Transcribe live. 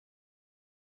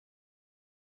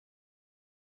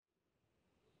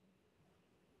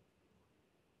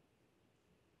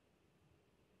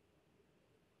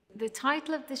The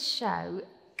title of the show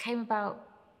came about,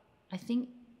 I think,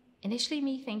 initially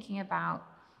me thinking about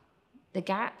the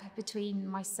gap between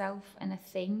myself and a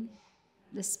thing,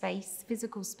 the space,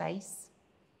 physical space.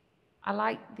 I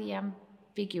like the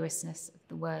ambiguousness of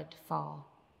the word far.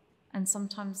 And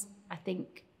sometimes I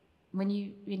think when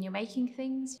you're making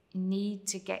things, you need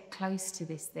to get close to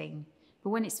this thing. But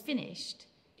when it's finished,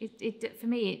 it for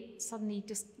me, it suddenly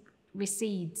just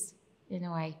recedes in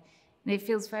a way. And it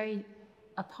feels very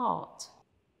apart.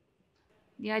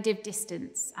 The idea of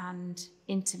distance and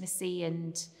intimacy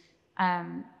and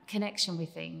connection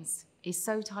with things is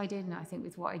so tied in, I think,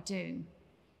 with what I do.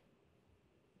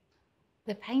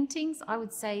 The paintings, I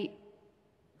would say,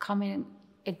 come in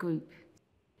a group.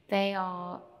 They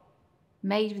are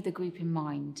made with the group in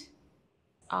mind.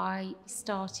 I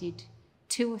started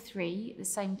 2 or 3 at the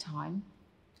same time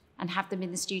and have them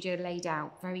in the studio laid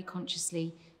out very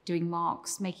consciously, doing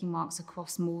marks, making marks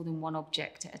across more than one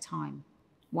object at a time,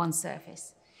 one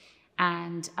surface.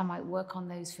 And I might work on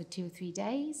those for 2 or 3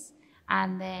 days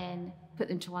and then put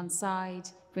them to one side,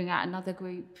 bring out another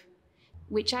group,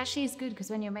 which actually is good because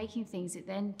when you're making things, it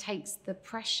then takes the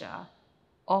pressure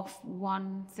off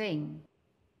one thing.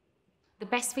 The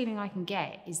best feeling I can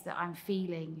get is that I'm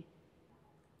feeling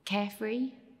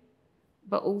carefree,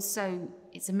 but also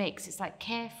it's a mix. It's like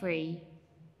carefree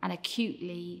and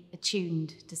acutely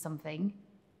attuned to something,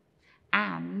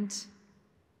 and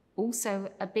also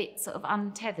a bit sort of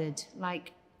untethered,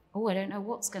 like, oh, I don't know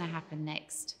what's going to happen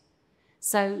next.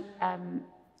 So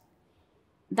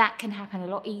that can happen a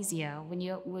lot easier when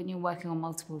you're working on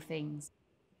multiple things.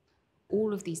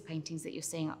 All of these paintings that you're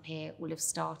seeing up here will have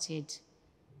started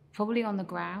probably on the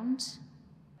ground,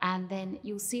 and then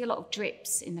you'll see a lot of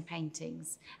drips in the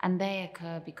paintings, and they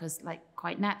occur because, like,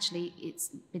 quite naturally, it's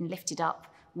been lifted up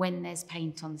when there's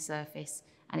paint on the surface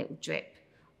and it will drip.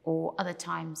 Or other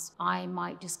times I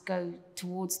might just go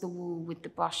towards the wall with the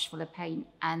brush full of paint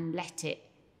and let it,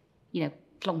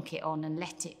 plonk it on and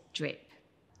let it drip.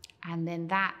 And then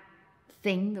that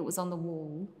thing that was on the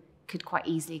wall could quite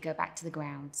easily go back to the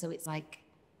ground. So it's like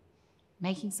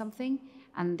making something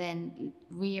and then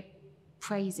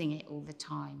reappraising it all the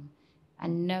time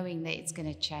and knowing that it's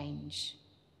going to change.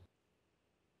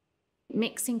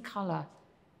 Mixing colour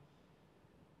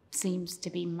seems to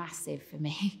be massive for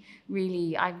me.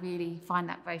 I really find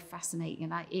that very fascinating.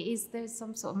 And there's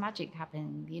some sort of magic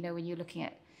happening, when you're looking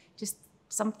at just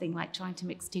something like trying to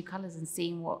mix 2 colours and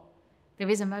seeing there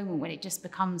is a moment when it just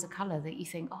becomes a colour that you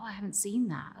think, oh, I haven't seen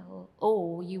that.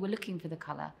 Or you were looking for the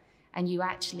colour and you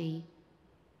actually,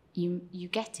 you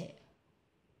get it.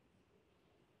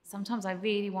 Sometimes I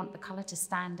really want the colour to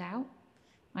stand out.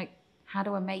 Like, how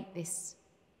do I make this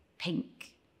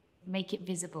pink? Make it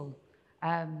visible.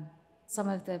 Some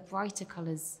of the brighter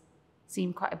colours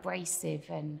seem quite abrasive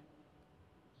and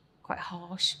quite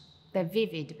harsh. They're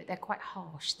vivid, but they're quite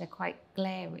harsh. They're quite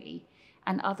glary.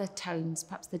 And other tones,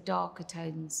 perhaps the darker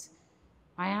tones,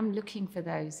 I am looking for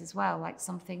those as well, like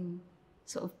something,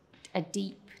 sort of a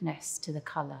deepness to the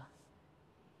colour.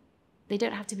 They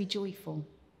don't have to be joyful.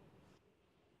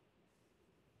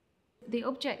 The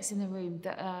objects in the room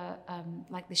that are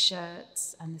like the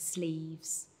shirts and the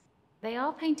sleeves, they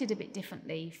are painted a bit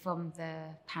differently from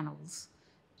the panels.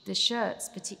 The shirts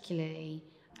particularly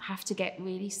have to get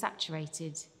really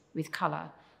saturated with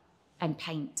colour and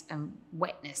paint and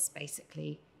wetness,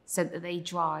 basically, so that they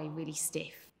dry really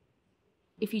stiff.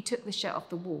 If you took the shirt off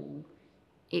the wall,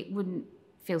 it wouldn't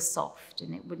feel soft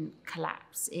and it wouldn't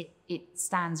collapse. It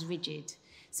stands rigid.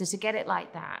 So to get it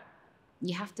like that,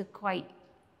 you have to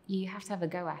have a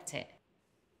go at it.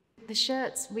 The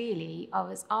shirts really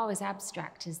are as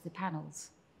abstract as the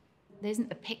panels. There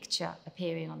isn't a picture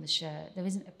appearing on the shirt. There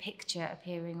isn't a picture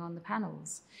appearing on the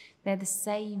panels. They're the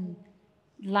same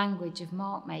language of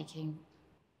mark making.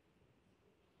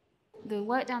 The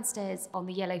work downstairs on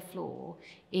the yellow floor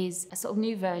is a sort of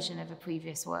new version of a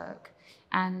previous work.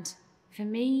 And for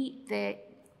me, the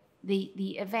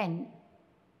event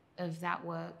of that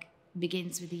work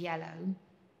begins with the yellow.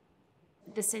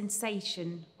 The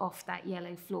sensation of that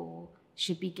yellow floor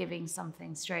should be giving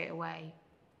something straight away.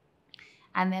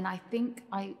 And then I think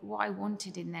what I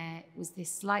wanted in there was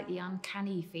this slightly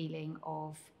uncanny feeling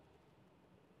of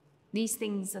these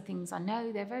things are things I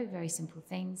know. They're very, very simple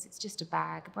things. It's just a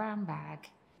brown bag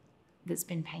that's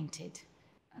been painted.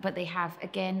 But they have,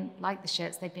 again, like the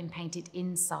shirts, they've been painted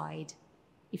inside.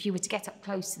 If you were to get up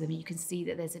close to them, you can see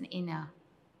that there's an inner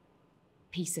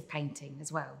piece of painting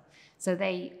as well. So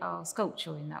they are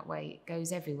sculptural in that way. It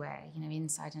goes everywhere,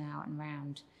 inside and out and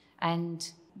round.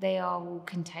 And they are all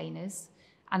containers.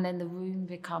 And then the room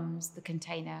becomes the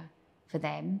container for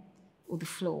them. or the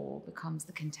floor becomes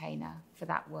the container for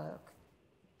that work.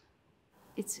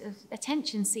 It's an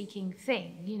attention-seeking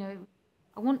thing, you know.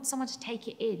 I want someone to take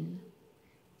it in,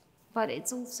 but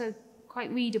it's also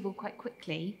quite readable quite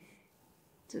quickly.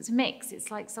 So it's a mix. It's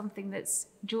like something that's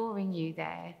drawing you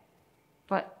there,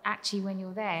 but actually when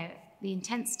you're there, the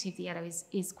intensity of the yellow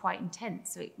is quite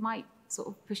intense, so it might sort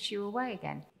of push you away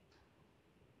again.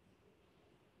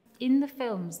 In the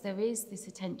films, there is this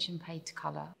attention paid to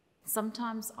colour.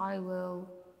 Sometimes I will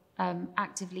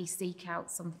actively seek out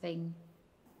something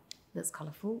that's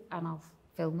colourful and I'll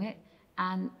film it,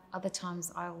 and other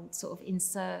times I'll sort of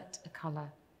insert a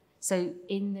colour. So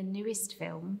in the newest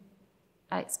film,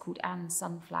 it's called Anne's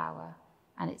Sunflower,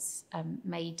 and it's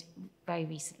made very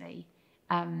recently.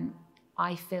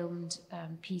 I filmed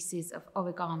pieces of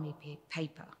origami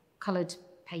paper, coloured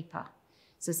paper.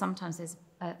 So sometimes there's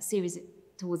a series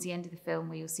towards the end of the film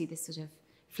where you'll see this sort of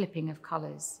flipping of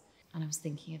colours. And I was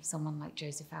thinking of someone like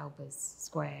Joseph Alba's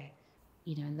Square,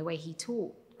 you know, and the way he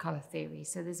taught colour theory.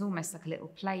 So there's almost like a little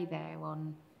play there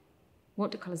on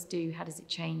what do colours do, how does it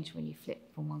change when you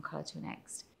flip from one colour to the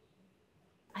next.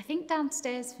 I think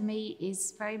downstairs for me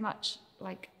is very much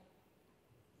like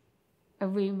a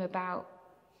room about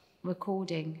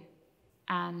recording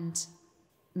and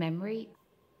memory.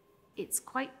 It's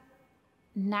quite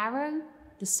narrow,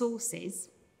 the sources,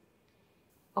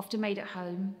 often made at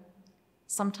home,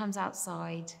 sometimes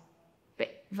outside,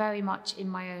 but very much in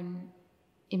my own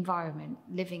environment,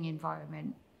 living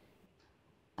environment.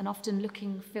 And often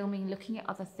filming, looking at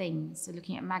other things, so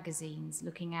looking at magazines,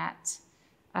 looking at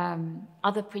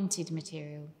other printed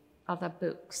material, other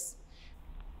books.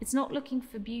 It's not looking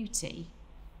for beauty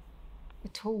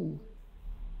at all.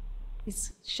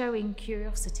 It's showing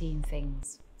curiosity in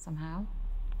things somehow.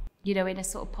 You know, in a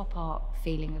sort of pop art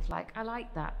feeling of like, I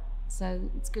like that, so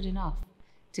it's good enough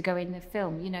to go in the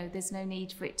film. You know, there's no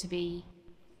need for it to be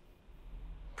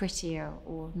prettier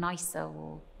or nicer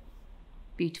or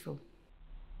beautiful.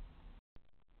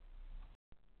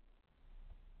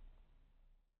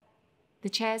 The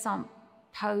chairs aren't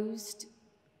posed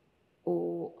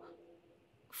or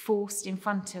forced in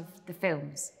front of the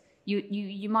films.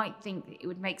 You might think that it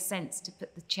would make sense to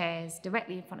put the chairs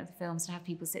directly in front of the films to have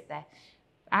people sit there.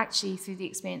 Actually, through the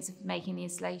experience of making the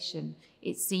installation,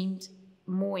 it seemed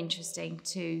more interesting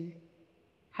to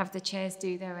have the chairs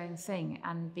do their own thing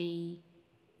and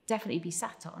definitely be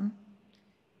sat on,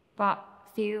 but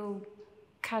feel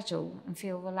casual and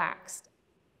feel relaxed.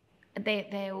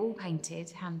 They're all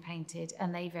painted, hand painted,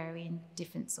 and they vary in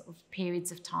different sort of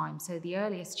periods of time. So the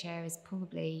earliest chair is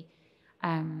probably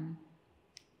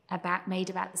made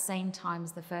about the same time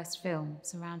as the first film,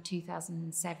 so around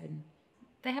 2007.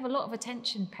 They have a lot of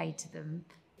attention paid to them.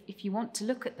 If you want to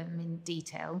look at them in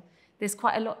detail, there's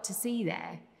quite a lot to see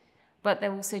there, but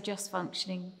they're also just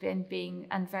functioning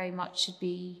and very much should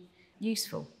be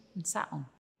useful and sat on.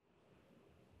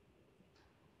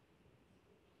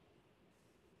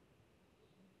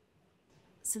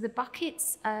 So the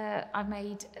buckets, I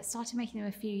started making them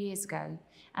a few years ago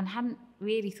and hadn't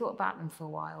really thought about them for a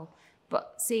while,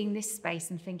 but seeing this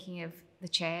space and thinking of the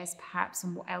chairs perhaps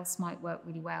and what else might work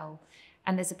really well.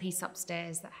 And there's a piece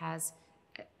upstairs that has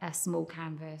a small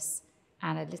canvas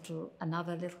and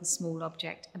another little small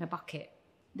object and a bucket.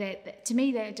 To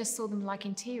me, I just saw them like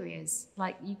interiors,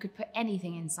 like you could put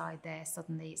anything inside there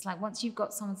suddenly. It's like once you've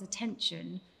got someone's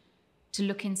attention to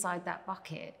look inside that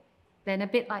bucket, then a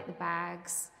bit like the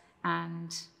bags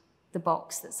and the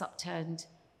box that's upturned,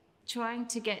 trying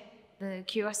to get the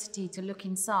curiosity to look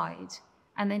inside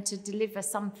and then to deliver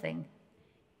something.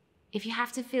 If you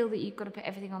have to feel that you've got to put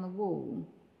everything on the wall,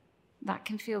 that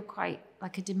can feel quite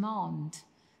like a demand.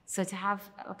 So to have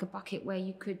like a bucket where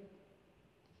you could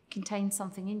contain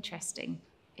something interesting,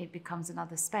 it becomes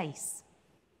another space.